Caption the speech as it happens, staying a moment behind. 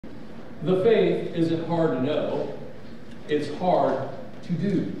The faith isn't hard to know, it's hard to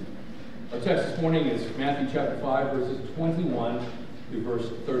do. Our text this morning is Matthew chapter 5, verses 21 through verse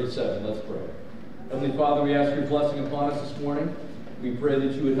 37. Let's pray. Heavenly Father, we ask your blessing upon us this morning. We pray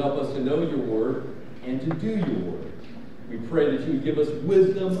that you would help us to know your word and to do your word. We pray that you would give us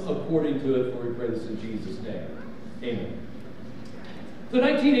wisdom according to it, for we pray this in Jesus' name. Amen. The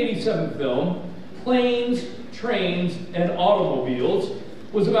 1987 film, Planes, Trains, and Automobiles,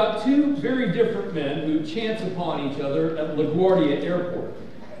 was about two very different men who chance upon each other at LaGuardia Airport.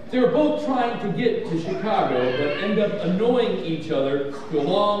 They were both trying to get to Chicago, but end up annoying each other through a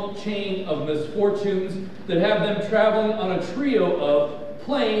long chain of misfortunes that have them traveling on a trio of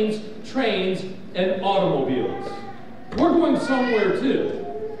planes, trains, and automobiles. We're going somewhere too,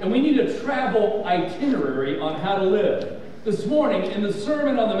 and we need a travel itinerary on how to live. This morning, in the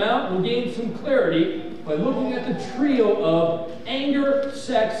Sermon on the Mount, we'll gain some clarity by looking at the trio of anger,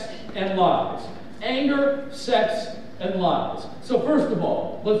 sex, and lies. Anger, sex, and lies. So first of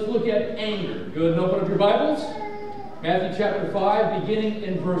all, let's look at anger. Go ahead and open up your Bibles. Matthew chapter 5, beginning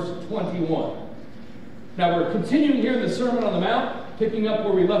in verse 21. Now we're continuing here in the Sermon on the Mount, picking up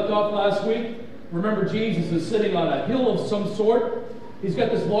where we left off last week. Remember, Jesus is sitting on a hill of some sort. He's got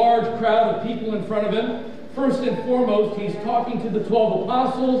this large crowd of people in front of him. First and foremost, he's talking to the 12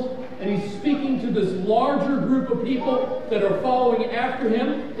 apostles, and he's speaking to this larger group of people that are following after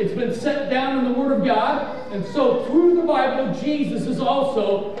him. It's been set down in the Word of God, and so through the Bible, Jesus is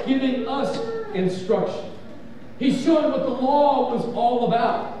also giving us instruction. He's showing what the law was all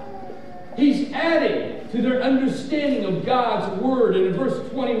about. He's adding to their understanding of God's Word, and in verse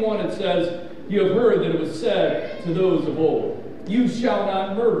 21 it says, "You have heard that it was said to those of old, 'You shall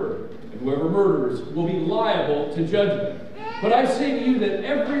not murder, and whoever murders will be liable to judgment.' But I say to you that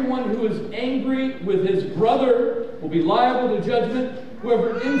everyone who is angry with his brother will be liable to judgment.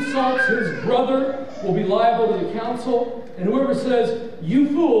 Whoever insults his brother will be liable to the council. And whoever says, 'You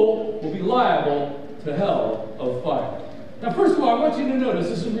fool,' will be liable to hell of fire." Now, first of all, I want you to notice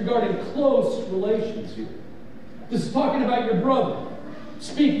this is regarding close relations here. This is talking about your brother.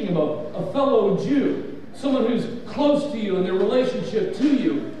 Speaking of a fellow Jew, someone who's close to you in their relationship to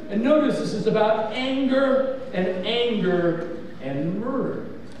you. And notice this is about anger and murder.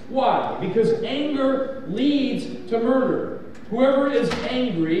 Why? Because anger leads to murder. Whoever is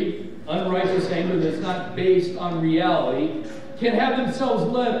angry, unrighteous anger that's not based on reality, can have themselves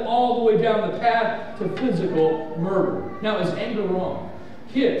led all the way down the path to physical murder. Now, is anger wrong?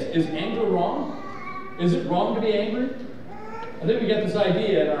 Kids, is anger wrong? Is it wrong to be angry? I think we get this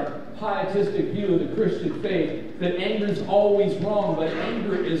idea in our pietistic view of the Christian faith that anger is always wrong, but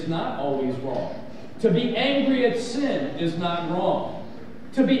anger is not always wrong. To be angry at sin is not wrong.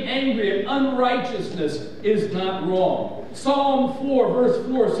 To be angry at unrighteousness is not wrong. Psalm 4, verse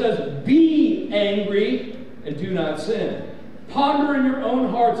 4 says, "Be angry and do not sin. Ponder in your own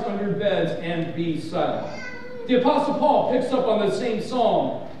hearts on your beds and be silent." The Apostle Paul picks up on the same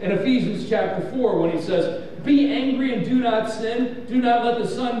psalm in Ephesians chapter 4 when he says, "Be angry and do not sin. Do not let the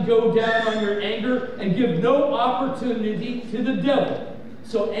sun go down on your anger, and give no opportunity to the devil."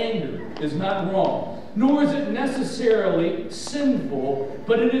 So anger is not wrong, nor is it necessarily sinful,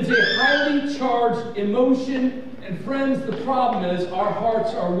 but it is a highly charged emotion. And friends, the problem is our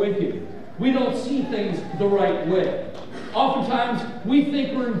hearts are wicked. We don't see things the right way. Oftentimes, we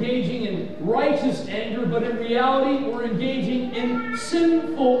think we're engaging in righteous anger, but in reality, we're engaging in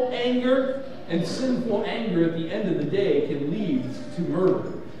sinful anger. And sinful anger at the end of the day can lead to murder.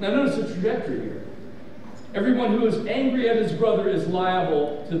 Now notice the trajectory here. Everyone who is angry at his brother is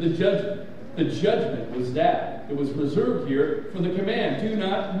liable to the judgment. The judgment was that. It was reserved here for the command, "Do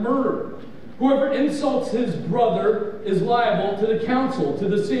not murder." Whoever insults his brother is liable to the council, to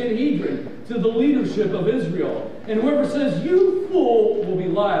the Sanhedrin, to the leadership of Israel. And whoever says, "You fool," will be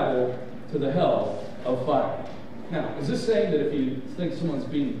liable to the hell of fire. Now, is this saying that if you think someone's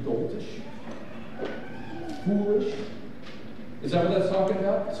being doltish, foolish, is that what that's talking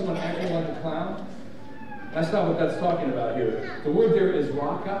about? Someone acting like a clown? That's not what that's talking about here. The word there is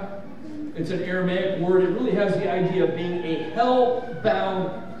raka. It's an Aramaic word. It really has the idea of being a hell-bound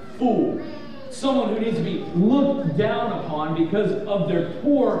fool. Someone who needs to be looked down upon because of their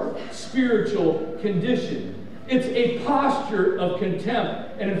poor spiritual condition. It's a posture of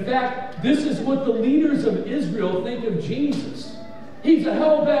contempt. And in fact, this is what the leaders of Israel think of Jesus. He's a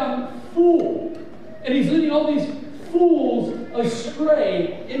hell-bound fool. And he's leading all these fools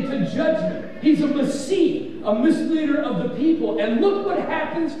astray into judgment. He's a Messiah, a misleader of the people. And look what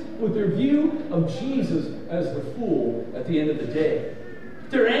happens with their view of Jesus as the fool at the end of the day.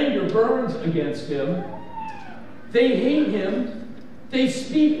 Their anger burns against him. They hate him. They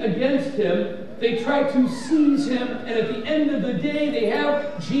speak against him. They try to seize him. And at the end of the day, they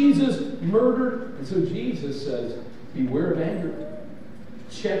have Jesus murdered. And so Jesus says, beware of anger.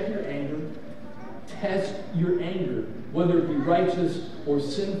 Check your anger. Test your anger. Whether it be righteous or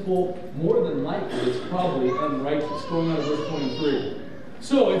sinful, more than likely it's probably unrighteous. Going on to verse 23.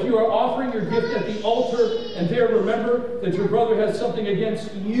 So if you are offering your gift at the altar and there remember that your brother has something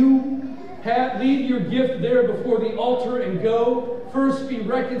against you, leave your gift there before the altar and go. First be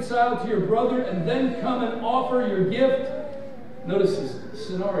reconciled to your brother and then come and offer your gift. Notice this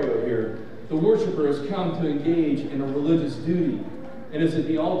scenario here. The worshiper has come to engage in a religious duty and is at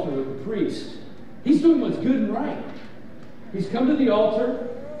the altar with the priest. He's doing what's good and right. He's come to the altar,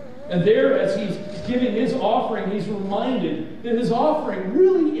 and there, as he's giving his offering, he's reminded that his offering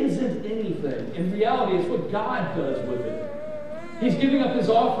really isn't anything. In reality, it's what God does with it. He's giving up his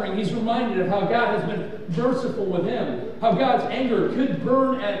offering. He's reminded of how God has been merciful with him, how God's anger could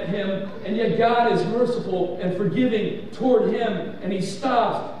burn at him, and yet God is merciful and forgiving toward him. And he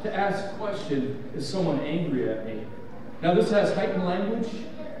stops to ask the question, is someone angry at me? Now, this has heightened language,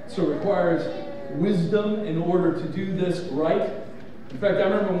 so it requires wisdom in order to do this right. In fact, I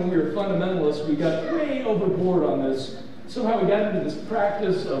remember when we were fundamentalists, we got way overboard on this. Somehow we got into this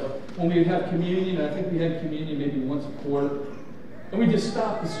practice of when we would have communion, and I think we had communion maybe once a quarter, and we just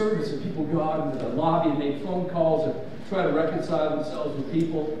stopped the service and people go out into the lobby and make phone calls and try to reconcile themselves with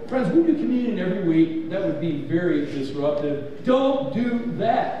people. Friends, we do communion every week. That would be very disruptive. Don't do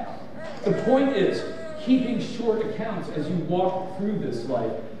that. The point is keeping short accounts as you walk through this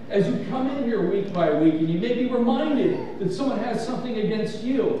life. As you come in here week by week and you may be reminded that someone has something against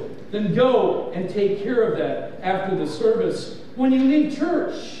you, then go and take care of that after the service. When you leave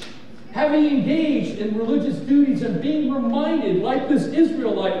church, having engaged in religious duties and being reminded, like this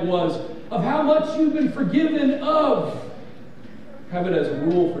Israelite was, of how much you've been forgiven of, have it as a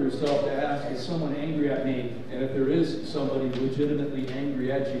rule for yourself to ask, is someone angry at me? And if there is somebody legitimately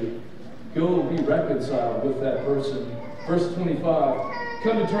angry at you, go be reconciled with that person. Verse 25.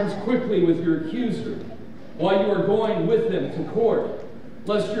 Come to terms quickly with your accuser while you are going with them to court,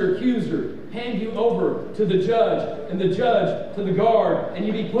 lest your accuser hand you over to the judge, and the judge to the guard, and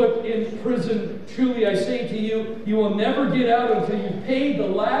you be put in prison. Truly I say to you, you will never get out until you've paid the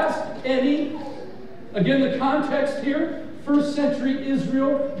last penny. Again, the context here, first century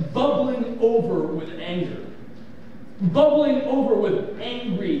Israel, bubbling over with anger. Bubbling over with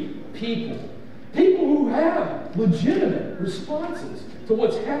angry people. People who have legitimate responses to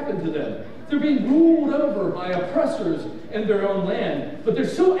what's happened to them. They're being ruled over by oppressors in their own land. But they're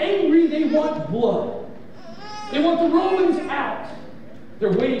so angry they want blood. They want the Romans out.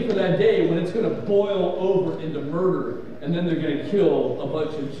 They're waiting for that day when it's going to boil over into murder. And then they're going to kill a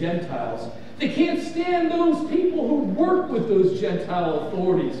bunch of Gentiles. They can't stand those people who work with those Gentile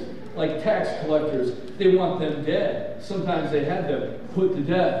authorities, like tax collectors. They want them dead. Sometimes they had them put to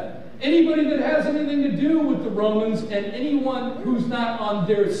death. Anybody that has anything to do with the Romans and anyone who's not on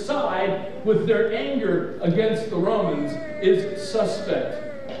their side with their anger against the Romans is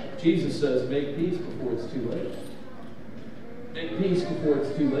suspect. Jesus says, make peace before it's too late. Make peace before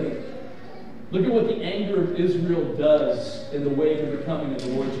it's too late. Look at what the anger of Israel does in the wake of the coming of the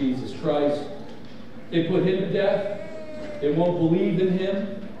Lord Jesus Christ. They put him to death. They won't believe in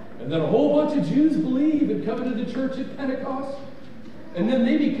him. And then a whole bunch of Jews believe and come into the church at Pentecost. And then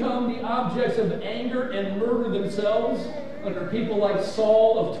they become the objects of anger and murder themselves under people like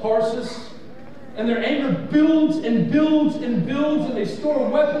Saul of Tarsus. And their anger builds and builds and builds, and they store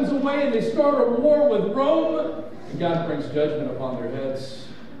weapons away, and they start a war with Rome. And God brings judgment upon their heads.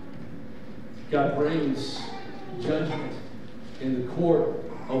 God brings judgment in the court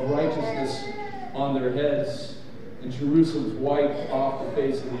of righteousness on their heads. And Jerusalem's wiped off the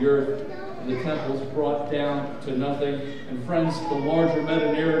face of the earth. And the temple is brought down to nothing. And friends, the larger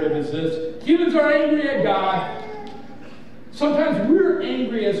meta-narrative is this. Humans are angry at God. Sometimes we're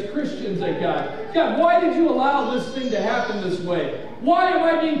angry as Christians at God. God, why did you allow this thing to happen this way? Why am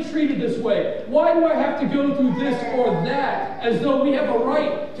I being treated this way? Why do I have to go through this or that? As though we have a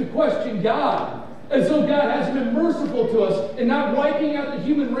right to question God. As though God hasn't been merciful to us and not wiping out the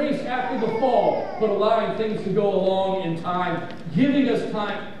human race after the fall, but allowing things to go along in time, giving us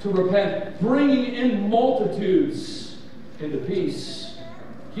time to repent, bringing in multitudes into peace.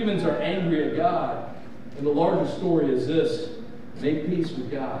 Humans are angry at God. And the larger story is this. Make peace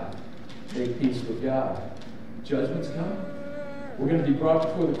with God. Make peace with God. Judgment's coming. We're going to be brought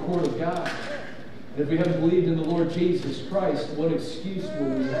before the court of God. And if we haven't believed in the Lord Jesus Christ, what excuse will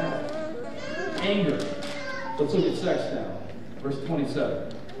we have? Anger. Let's look at sex now. Verse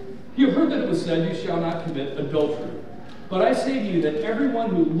 27. You have heard that it was said, you shall not commit adultery. But I say to you that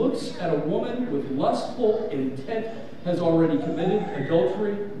everyone who looks at a woman with lustful intent has already committed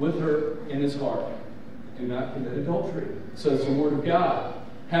adultery with her in his heart. Do not commit adultery, says the Word of God.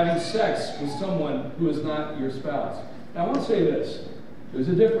 Having sex with someone who is not your spouse. Now I want to say this. There's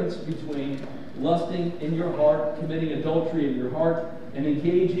a difference between lusting in your heart, committing adultery in your heart, and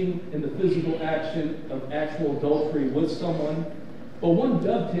engaging in the physical action of actual adultery with someone. But one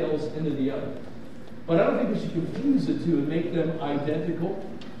dovetails into the other. But I don't think we should confuse the two and make them identical.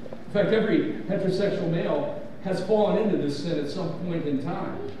 In fact, every heterosexual male has fallen into this sin at some point in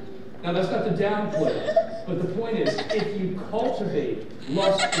time. Now, that's not to downplay it, but the point is, if you cultivate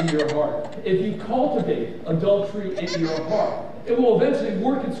lust in your heart, if you cultivate adultery in your heart, it will eventually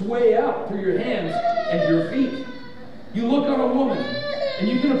work its way out through your hands and your feet. You look on a woman, and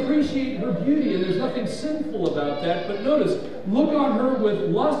you can appreciate her beauty, and there's nothing sinful about that, but notice, look on her with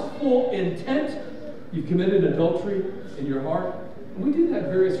lustful intent. You've committed adultery in your heart. And we do that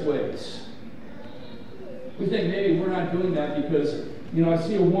various ways. We think maybe we're not doing that because, I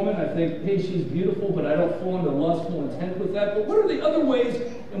see a woman, I think, hey, she's beautiful, but I don't fall into lustful intent with that. But what are the other ways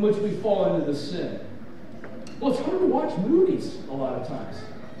in which we fall into this sin? Well, it's hard to watch movies a lot of times.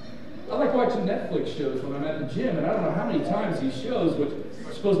 I like watching Netflix shows when I'm at the gym, and I don't know how many times these shows, which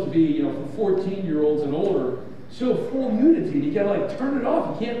are supposed to be, for 14-year-olds and older, show full nudity, and you gotta turn it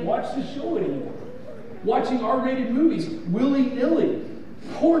off. You can't watch the show anymore. Watching R-rated movies, willy-nilly.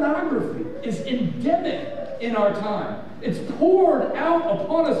 Pornography is endemic in our time. It's poured out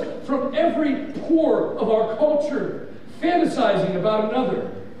upon us from every pore of our culture. Fantasizing about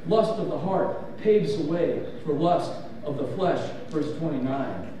another. Lust of the heart paves the way for lust of the flesh. Verse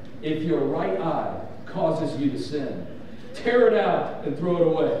 29. If your right eye causes you to sin, tear it out and throw it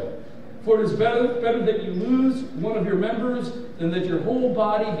away. For it is better that you lose one of your members than that your whole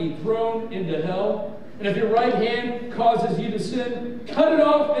body be thrown into hell. And if your right hand causes you to sin, cut it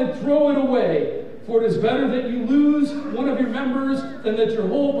off and throw it away. For it is better that you lose one of your members than that your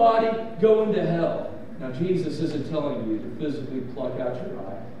whole body go into hell. Now, Jesus isn't telling you to physically pluck out your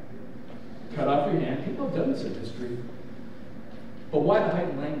eye, cut off your hand. People have done this in history. But why the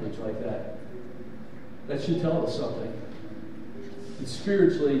heightened language like that? That should tell us something. That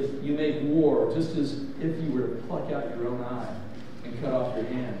spiritually, you make war just as if you were to pluck out your own eye and cut off your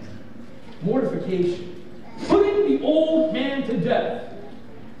hand. Mortification. Putting the old man to death.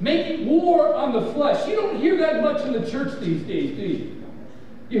 Making war on the flesh. You don't hear that much in the church these days, do you?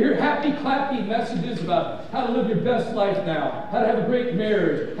 You hear happy, clappy messages about how to live your best life now, how to have a great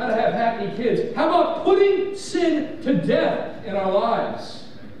marriage, how to have happy kids. How about putting sin to death in our lives?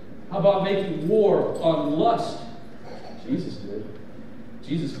 How about making war on lust? Jesus did.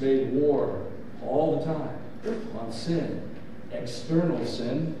 Jesus made war all the time on sin. External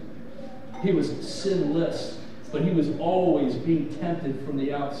sin. He was sinless, but he was always being tempted from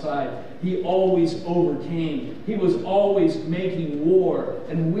the outside. He always overcame. He was always making war.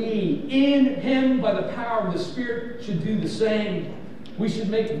 And we, in him, by the power of the Spirit, should do the same. We should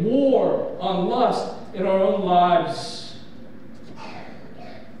make war on lust in our own lives.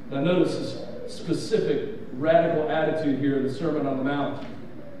 Now notice this specific radical attitude here in the Sermon on the Mount,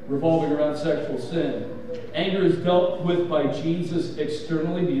 revolving around sexual sin. Anger is dealt with by Jesus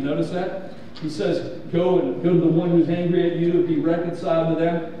externally. Do you notice that? He says, go to the one who's angry at you and be reconciled to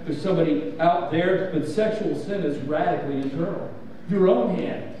them. There's somebody out there. But sexual sin is radically internal. Your own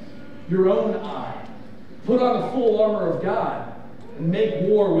hand, your own eye. Put on the full armor of God and make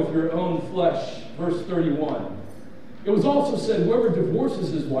war with your own flesh. Verse 31. It was also said, whoever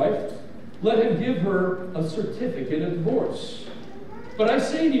divorces his wife, let him give her a certificate of divorce. But I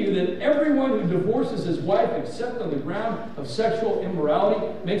say to you that everyone who divorces his wife except on the ground of sexual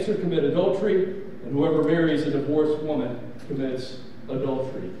immorality makes her commit adultery, and whoever marries a divorced woman commits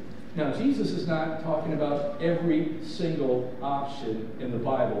adultery. Now, Jesus is not talking about every single option in the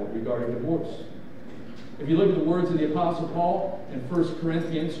Bible regarding divorce. If you look at the words of the Apostle Paul in 1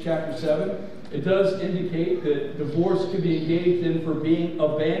 Corinthians chapter 7, it does indicate that divorce could be engaged in for being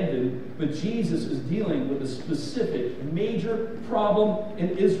abandoned, but Jesus is dealing with a specific major problem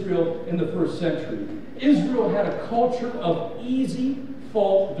in Israel in the first century. Israel had a culture of easy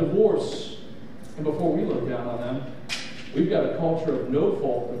fault divorce. And before we look down on them, we've got a culture of no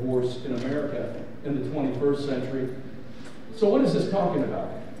fault divorce in America in the 21st century. So what is this talking about?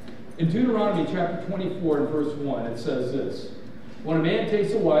 In Deuteronomy chapter 24 and verse 1, it says this. When a man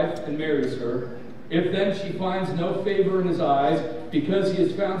takes a wife and marries her, if then she finds no favor in his eyes, because he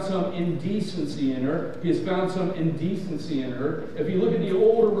has found some indecency in her, If you look at the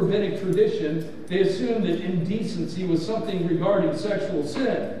older rabbinic tradition, they assumed that indecency was something regarding sexual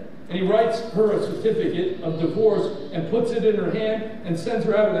sin. And he writes her a certificate of divorce and puts it in her hand and sends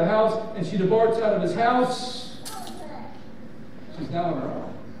her out of the house, and she departs out of his house. She's now on her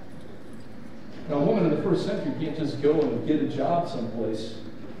own. Now, a woman in the first century can't just go and get a job someplace.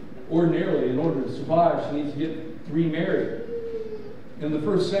 Ordinarily, in order to survive, she needs to get remarried. In the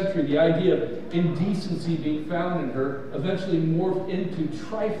first century, the idea of indecency being found in her eventually morphed into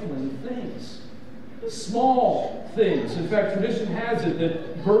trifling things. Small things. In fact, tradition has it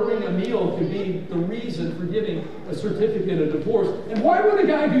that burning a meal could be the reason for giving a certificate of divorce. And why would a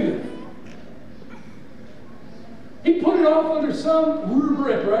guy do that? He put it off under some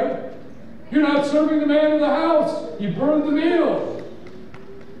rubric, right? You're not serving the man of the house. You burned the meal.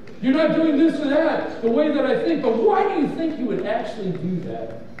 You're not doing this or that the way that I think. But why do you think he would actually do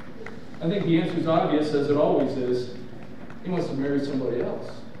that? I think the answer is obvious, as it always is. He wants to marry somebody else.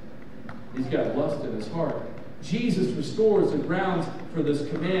 He's got lust in his heart. Jesus restores the grounds for this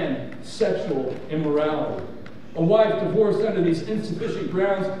command, sexual immorality. A wife divorced under these insufficient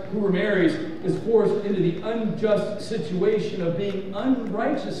grounds who remarries is forced into the unjust situation of being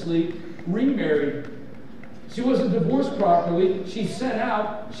unrighteously remarried. She wasn't divorced properly. She's sent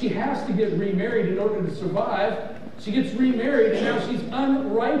out. She has to get remarried in order to survive. She gets remarried, and now she's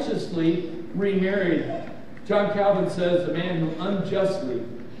unrighteously remarried. John Calvin says the man who unjustly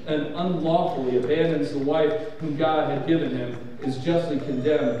and unlawfully abandons the wife whom God had given him is justly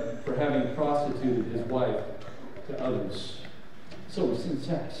condemned for having prostituted his wife to others. So we've seen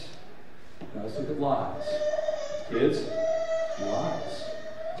sex. Now let's look at lies. Kids, lies.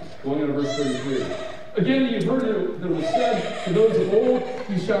 Going on to verse 33. Again, you've heard that it was said to those of old,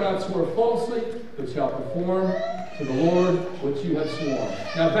 you shall not swear falsely, but shall perform to the Lord what you have sworn.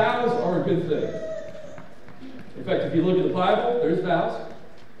 Now, vows are a good thing. In fact, if you look at the Bible, there's vows.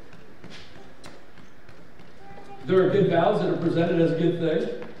 There are good vows that are presented as a good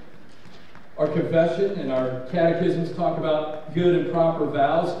thing. Our confession and our catechisms talk about good and proper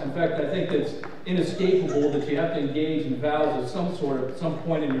vows. In fact, I think it's inescapable that you have to engage in vows of some sort at some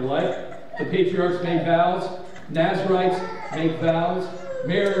point in your life. The patriarchs made vows. Nazarites make vows.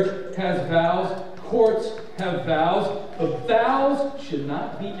 Marriage has vows. Courts have vows. But vows should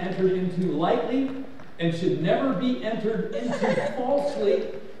not be entered into lightly and should never be entered into falsely,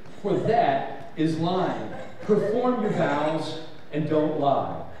 for that is lying. Perform your vows and don't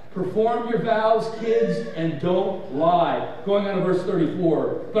lie. Perform your vows, kids, and don't lie. Going on to verse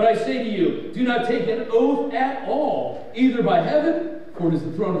 34. But I say to you, do not take an oath at all, either by heaven, for it is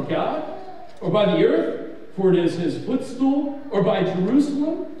the throne of God, or by the earth, for it is his footstool, or by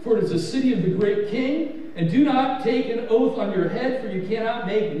Jerusalem, for it is the city of the great king. And do not take an oath on your head, for you cannot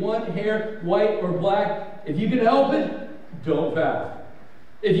make one hair white or black. If you can help it, don't vow.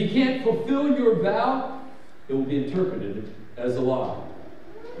 If you can't fulfill your vow, it will be interpreted as a lie.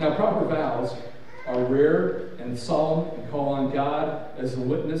 Now, proper vows are rare and solemn and call on God as a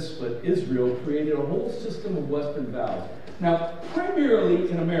witness, but Israel created a whole system of Western vows. Now,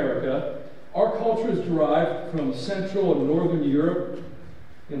 primarily in America, our culture is derived from Central and Northern Europe,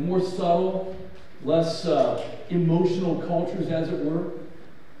 and more subtle, less emotional cultures, as it were.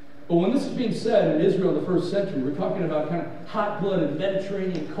 But when this is being said in Israel in the first century, we're talking about kind of hot-blooded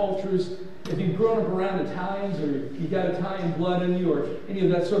Mediterranean cultures. If you've grown up around Italians, or you've got Italian blood in you, or any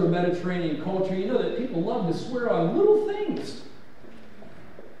of that sort of Mediterranean culture, you know that people love to swear on little things.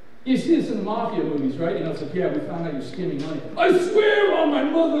 You see this in the mafia movies, right? You know, it's like, yeah, we found out you're skimming money. I swear on my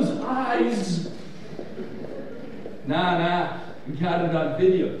mother's eyes. Nah, we got it on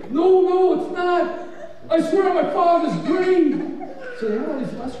video. No, it's not. I swear on my father's grave. So they have all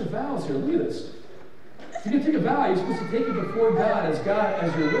these lesser vows here. Look at this. If you're going to take a vow, you're supposed to take it before God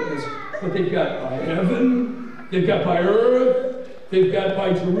as your witness. But they've got by heaven, they've got by earth, they've got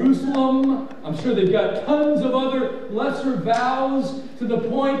by Jerusalem. I'm sure they've got tons of other lesser vows, to the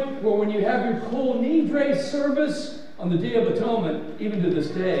point where when you have your Kol Nidre service on the Day of Atonement, even to this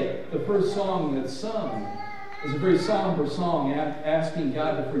day, the first song that's sung is a very somber song asking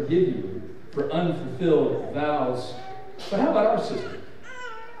God to forgive you for unfulfilled vows. But how about our system?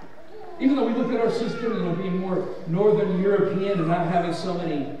 Even though we look at our system, being more Northern European and not having so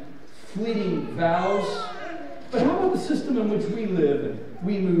many fleeting vows, but how about the system in which we live and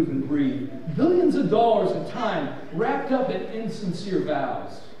we move and breathe? Billions of dollars in time wrapped up in insincere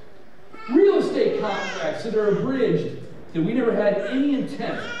vows. Real estate contracts that are abridged that we never had any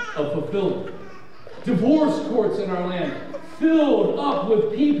intent of fulfilling. Divorce courts in our land filled up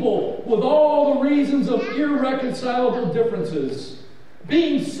with people with all the reasons of irreconcilable differences.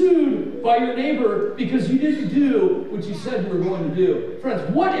 Being sued by your neighbor because you didn't do what you said you were going to do.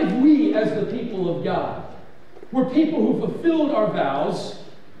 Friends, what if we, as the people of God, were people who fulfilled our vows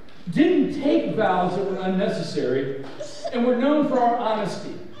didn't take vows that were unnecessary, and were known for our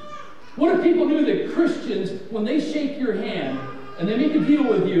honesty? What if people knew that Christians, when they shake your hand and they make a deal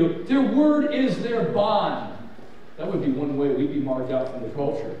with you, their word is their bond? That would be one way we'd be marked out from the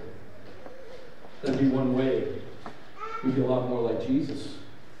culture. That'd be one way we'd be a lot more like Jesus.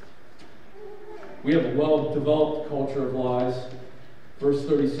 We have a well-developed culture of lies. Verse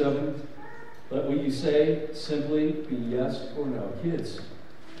 37, let what you say simply be yes or no. Kids,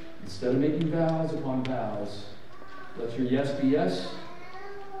 instead of making vows upon vows, let your yes be yes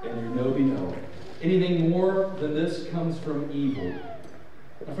and your no be no. Anything more than this comes from evil.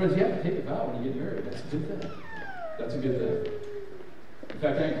 Now, friends, you have to take a vow when you get married. That's a good thing. That's a good thing. In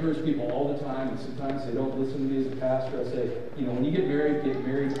fact, I encourage people all the time, and sometimes they don't listen to me as a pastor. I say, when you get married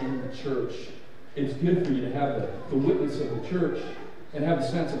in the church. It's good for you to have the witness of the church and have the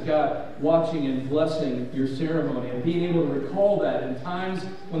sense of God watching and blessing your ceremony and being able to recall that in times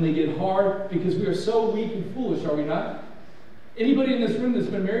when they get hard, because we are so weak and foolish, are we not? Anybody in this room that's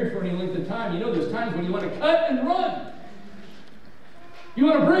been married for any length of time, there's times when you want to cut and run. You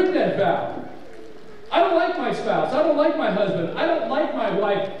want to break that vow. I don't like my spouse. I don't like my husband. I don't like my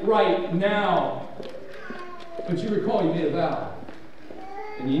wife right now. But you recall you made a vow.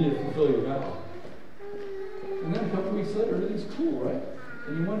 And you need to fulfill your vow. And then a couple weeks later, everything's cool, right?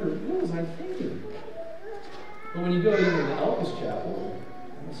 And you wonder, what was I thinking? But when you go into the Elvis Chapel,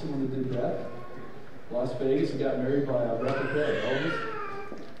 someone that did that, Las Vegas, and got married by a replica of Elvis,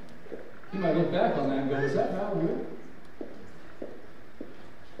 you might look back on that and go, is that vow real?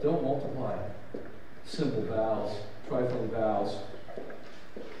 Don't multiply simple vows, trifling vows.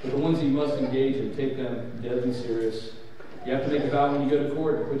 But the ones that you must engage in, take them deadly serious. You have to make a vow when you go to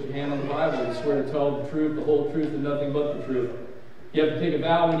court and put your hand on the Bible and swear to tell the truth, the whole truth, and nothing but the truth. You have to take a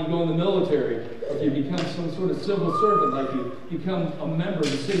vow when you go in the military, or if you become some sort of civil servant, like you become a member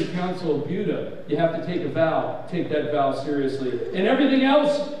of the city council of Buda. You have to take a vow. Take that vow seriously. And everything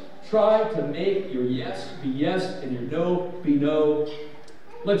else, try to make your yes be yes and your no be no.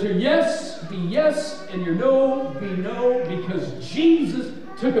 Let your yes be yes and your no be no, because Jesus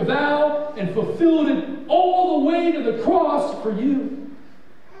took a vow and fulfilled it all the way to the cross for you.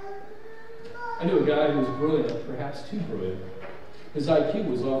 I knew a guy who was brilliant, perhaps too brilliant. His IQ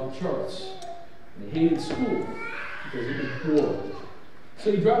was off the charts. And he hated school because it was boring.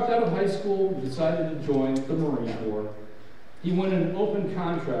 So he dropped out of high school and decided to join the Marine Corps. He went in an open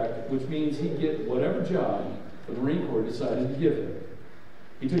contract, which means he'd get whatever job the Marine Corps decided to give him.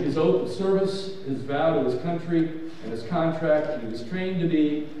 He took his oath of service, his vow to his country, and his contract, and he was trained to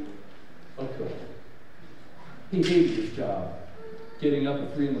be a cook. He hated his job, getting up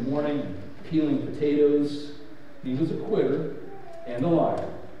at 3 in the morning and peeling potatoes. He was a quitter and a liar.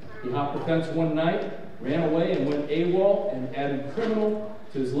 He hopped the fence one night, ran away, and went AWOL, and added criminal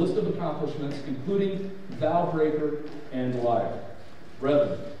to his list of accomplishments, including vow breaker and liar.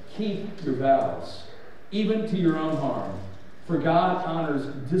 Brethren, keep your vows, even to your own harm. For God honors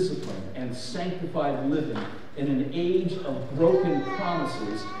discipline and sanctified living in an age of broken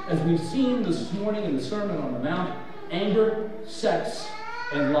promises, as we've seen this morning in the Sermon on the Mount: anger, sex,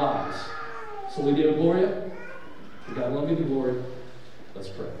 and lies. So we give Gloria. To God alone be the glory. Let's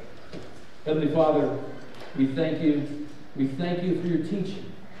pray. Heavenly Father, we thank you. We thank you for your teaching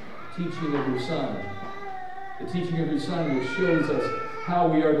of your Son. The teaching of your Son, which shows us how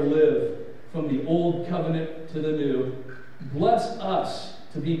we are to live from the old covenant to the new. Bless us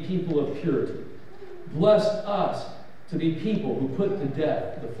to be people of purity. Bless us to be people who put to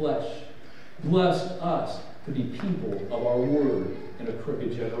death the flesh. Bless us to be people of our word in a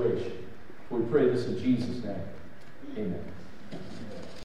crooked generation. For we pray this in Jesus' name. Amen.